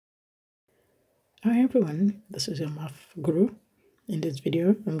Hi everyone, this is your math guru. In this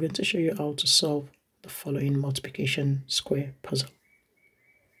video, I'm going to show you how to solve the following multiplication square puzzle.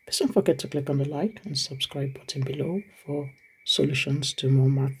 Please don't forget to click on the like and subscribe button below for solutions to more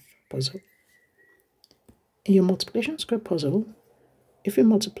math puzzle. In your multiplication square puzzle, if you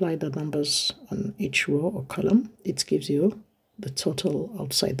multiply the numbers on each row or column, it gives you the total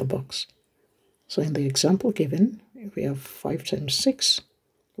outside the box. So in the example given, we have 5 times 6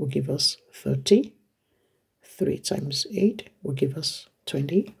 will give us 30. 3 times 8 will give us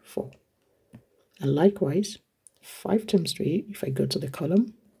 24. And likewise, 5 times 3, if I go to the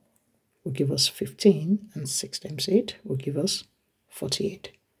column, will give us 15, and 6 times 8 will give us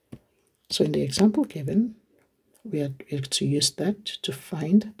 48. So in the example given, we are to use that to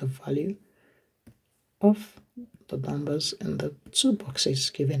find the value of the numbers in the two boxes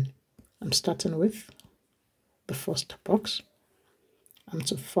given. I'm starting with the first box. And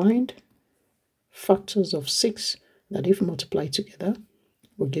to find factors of 6 that if multiplied together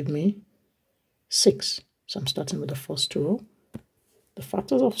will give me 6. So I'm starting with the first row. The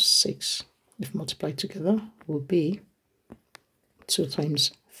factors of 6 if multiplied together will be 2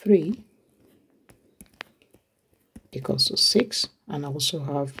 times 3 equals to 6, and I also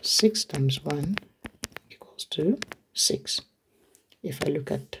have 6 times 1 equals to 6. If I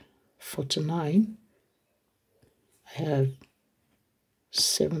look at 49, I have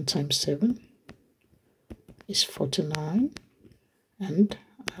 7 times 7 is 49, and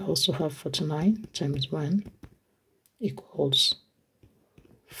I also have 49 times 1 equals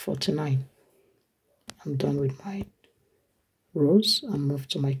 49. I'm done with my rows and move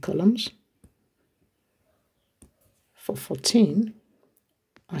to my columns. For 14,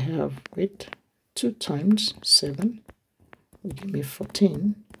 I have 2 times 7 will give me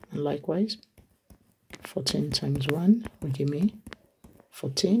 14, and likewise 14 times 1 will give me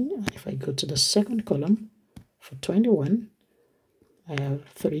 14. And if I go to the second column, for 21, I have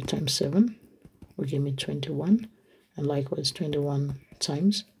 3 times 7 will give me 21, and likewise 21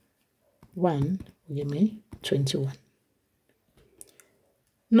 times 1 will give me 21.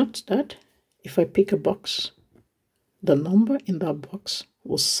 Note that if I pick a box, the number in that box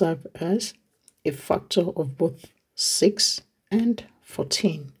will serve as a factor of both 6 and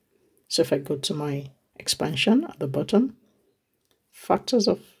 14. So if I go to my expansion at the bottom, factors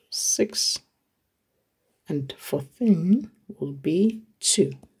of 6 and 14 will be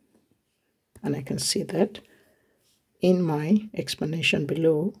 2. And I can see that in my explanation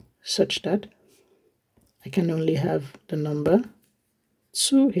below, such that I can only have the number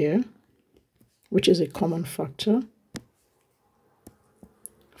 2 here, which is a common factor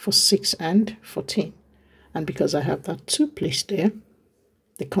for 6 and 14. And because I have that 2 placed there,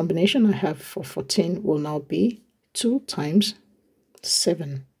 the combination I have for 14 will now be 2 times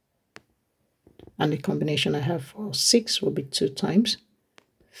 7. And the combination I have for 6 will be 2 times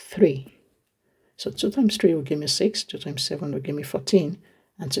 3. So 2 times 3 will give me 6, 2 times 7 will give me 14.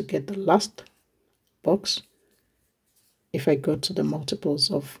 And to get the last box, if I go to the multiples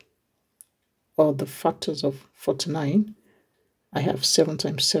of, or the factors of 49, I have 7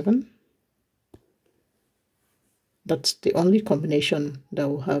 times 7. That's the only combination that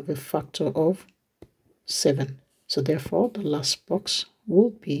will have a factor of 7. So therefore, the last box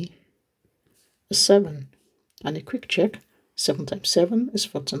will be a 7. And a quick check, 7 times 7 is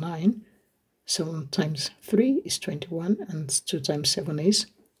 49. 7 times 3 is 21, and 2 times 7 is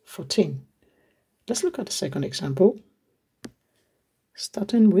 14. Let's look at the second example.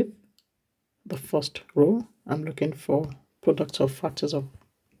 Starting with the first row, I'm looking for products of factors of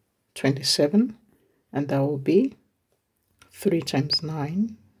 27, and that will be 3 times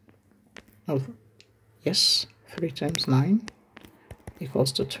 9. Oh, yes, 3 times 9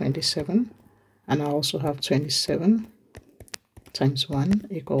 equals to 27. And I also have 27 times 1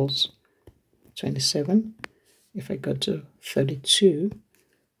 equals 27. If I go to 32,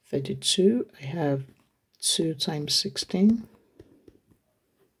 I have 2 times 16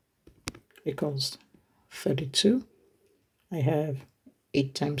 equals 32. I have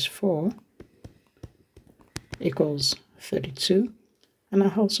 8 times 4 equals 32. And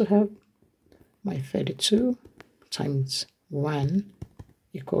I also have my 32 times 1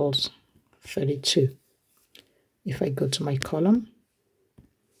 equals 32. If I go to my column,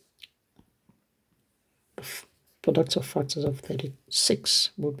 the product of factors of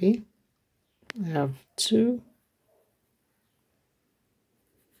 36 will be, I have 2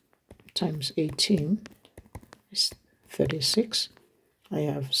 times 18 is 36. I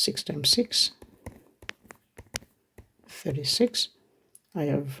have 6 times 6, 36. I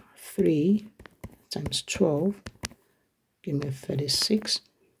have 3 times 12, give me 36.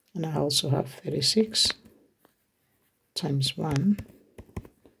 And I also have 36 times 1,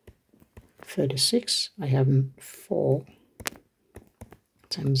 36. I have 4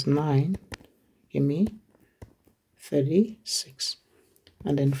 times 9, give me 36.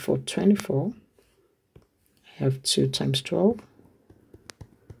 And then for 24, I have 2 times 12,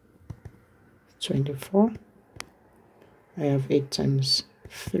 24. I have 8 times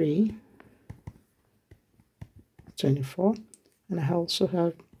 3, 24. And I also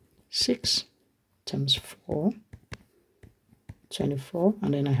have 6 times 4, 24.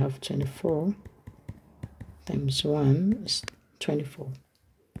 And then I have 24 times 1 is 24.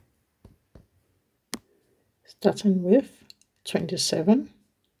 Starting with 27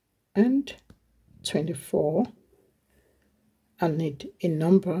 and 24, I need a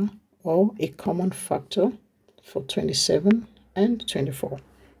number or a common factor for 27 and 24.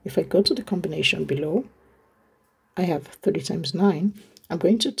 If I go to the combination below, I have 3 times 9. I'm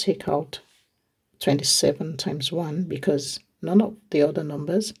going to take out 27 times 1 because none of the other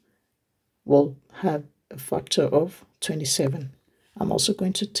numbers will have a factor of 27. I'm also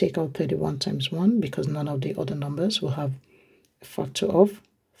going to take out 31 times 1 because none of the other numbers will have a factor of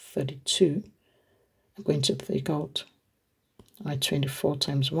 32. I'm going to take out my 24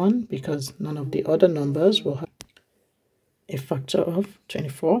 times 1 because none of the other numbers will have a factor of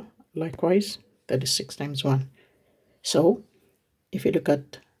 24. Likewise, 36 times 1. So if you look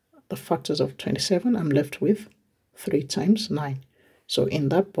at the factors of 27, I'm left with 3 times 9. So in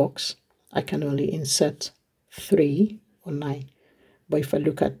that box, I can only insert 3 or 9. But if I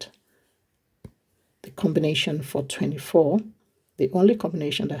look at the combination for 24, the only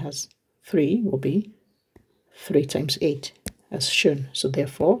combination that has 3 will be 3 times 8 as shown. So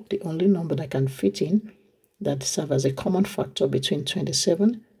therefore, the only number that can fit in that serves as a common factor between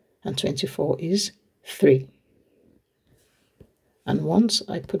 27 and 24 is 3. And once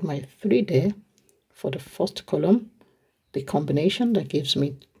I put my 3 there for the first column, the combination that gives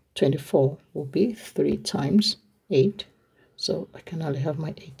me 24 will be 3 times 8. So I can only have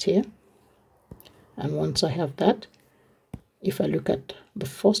my 8 here. And once I have that, if I look at the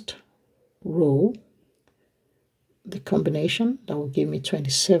first row, the combination that will give me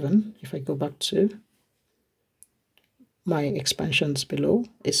 27, if I go back to my expansions below,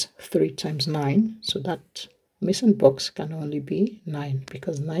 is 3 times 9. So that missing box can only be 9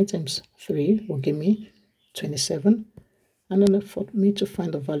 because 9 times 3 will give me 27. And then for me to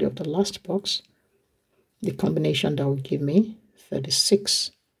find the value of the last box, the combination that will give me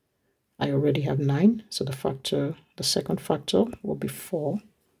 36. I already have 9, so the second factor will be 4.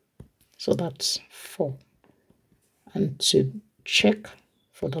 So that's 4. And to check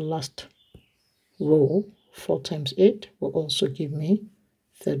for the last row, 4 times 8 will also give me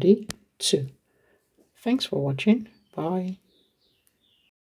 32. Thanks for watching. Bye.